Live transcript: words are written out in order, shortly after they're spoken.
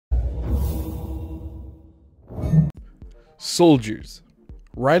Soldiers,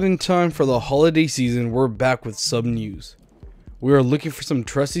 right in time for the holiday season, we're back with some news. We are looking for some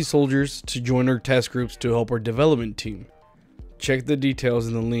trusty soldiers to join our task groups to help our development team. Check the details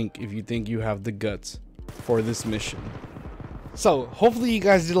in the link if you think you have the guts for this mission. So, hopefully you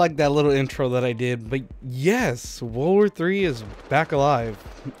guys did like that little intro that I did, but yes, World War III is back alive.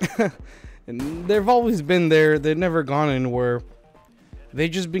 And they've always been there, they've never gone anywhere. They've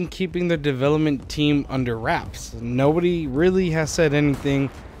just been keeping their development team under wraps. Nobody really has said anything.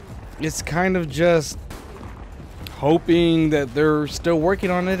 It's kind of just hoping that they're still working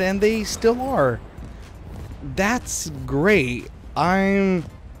on it, and they still are. That's great. I'm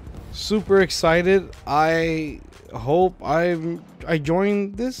super excited. I hope I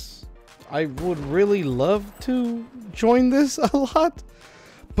join this. I would really love to join this a lot.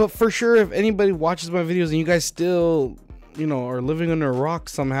 But for sure, if anybody watches my videos and you guys still, are living under a rock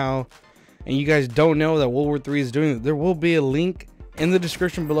somehow, and you guys don't know that World War III is doing it, there will be a link in the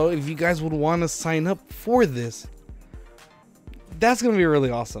description below if you guys would want to sign up for this. That's going to be really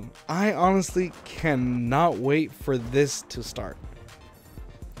awesome. I honestly cannot wait for this to start.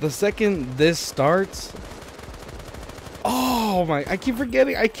 The second this starts, oh my, I keep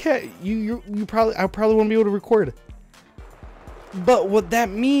forgetting. I can't, I probably won't be able to record. But what that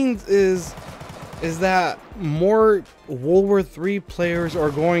means is that more World War III players are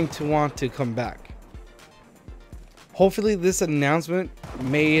going to want to come back. Hopefully this announcement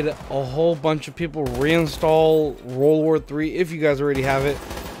made a whole bunch of people reinstall World War III if you guys already have it.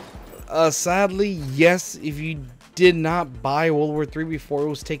 Sadly, yes, if you did not buy World War III before it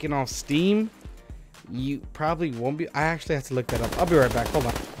was taken off Steam, you probably won't be. I actually have to look that up. I'll be right back. Hold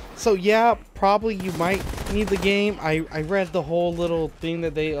on. So yeah, probably you might need the game. I read the whole little thing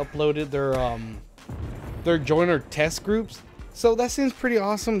that they uploaded, their joiner test groups. So that seems pretty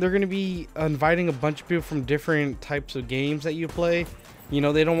awesome. They're going to be inviting a bunch of people from different types of games that you play. They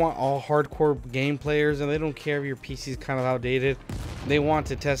don't want all hardcore game players, and they don't care if your PC is kind of outdated. They want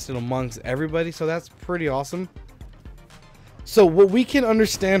to test it amongst everybody, so that's pretty awesome. So what we can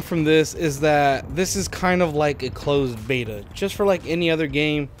understand from this is that this is kind of like a closed beta. Just for like any other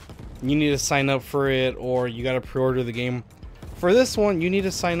game, you need to sign up for it, or you got to pre-order the game. For this one, you need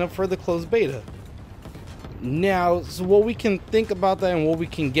to sign up for the closed beta. Now, so what we can think about that and what we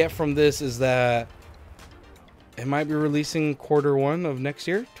can get from this is that it might be releasing Q1 of next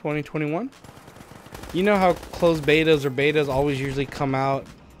year, 2021. You know how closed betas or betas always usually come out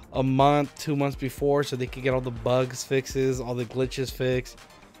a month, 2 months before, so they could get all the bugs fixes, all the glitches fixed,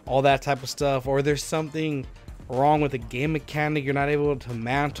 all that type of stuff. Or there's something wrong with the game mechanic, you're not able to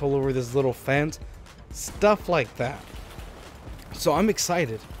mantle over this little fence, stuff like that. So I'm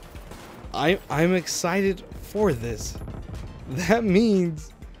excited. I'm excited for this. That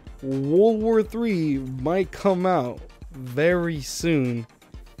means World War III might come out very soon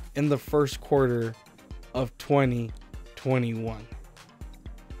in the first quarter of 2021.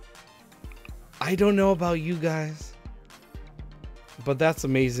 I don't know about you guys, but that's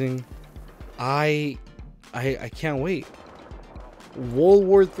amazing. I can't wait. World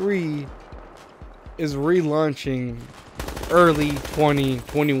War III is relaunching early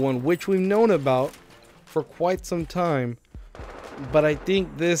 2021, which we've known about for quite some time. But I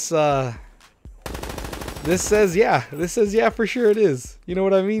think this says yeah. This says yeah for sure it is. You know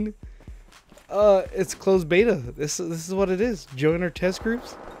what I mean? It's closed beta. This is what it is. Join our test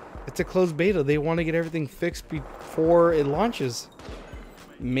groups. It's a closed beta. They want to get everything fixed before it launches.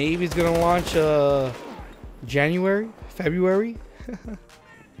 Maybe it's gonna launch January, February.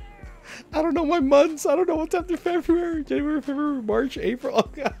 I don't know my months. I don't know what's after February, January, February, March, April. Oh,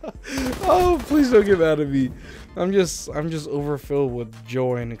 God. Oh, please don't get mad at me. I'm just overfilled with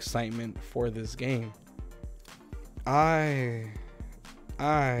joy and excitement for this game. I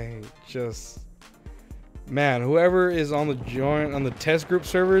just, man, whoever is on the test group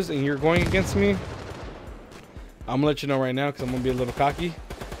servers and you're going against me, I'm gonna let you know right now because I'm gonna be a little cocky.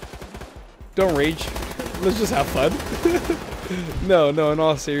 Don't rage. Let's just have fun. No, in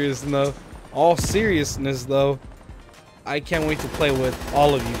all seriousness though, I can't wait to play with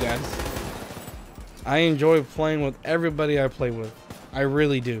all of you guys. I enjoy playing with everybody I play with. I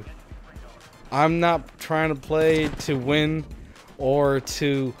really do. I'm not trying to play to win or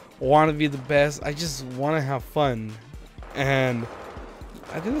to want to be the best. I just want to have fun, and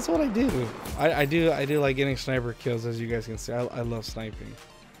I think that's what I do. I do like getting sniper kills, as you guys can see. I love sniping.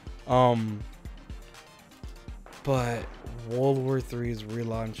 But World War III is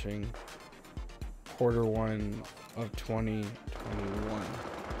relaunching Q1 of 2021.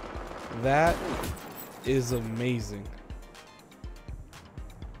 That is amazing.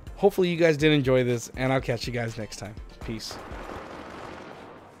 Hopefully you guys did enjoy this, and I'll catch you guys next time. Peace.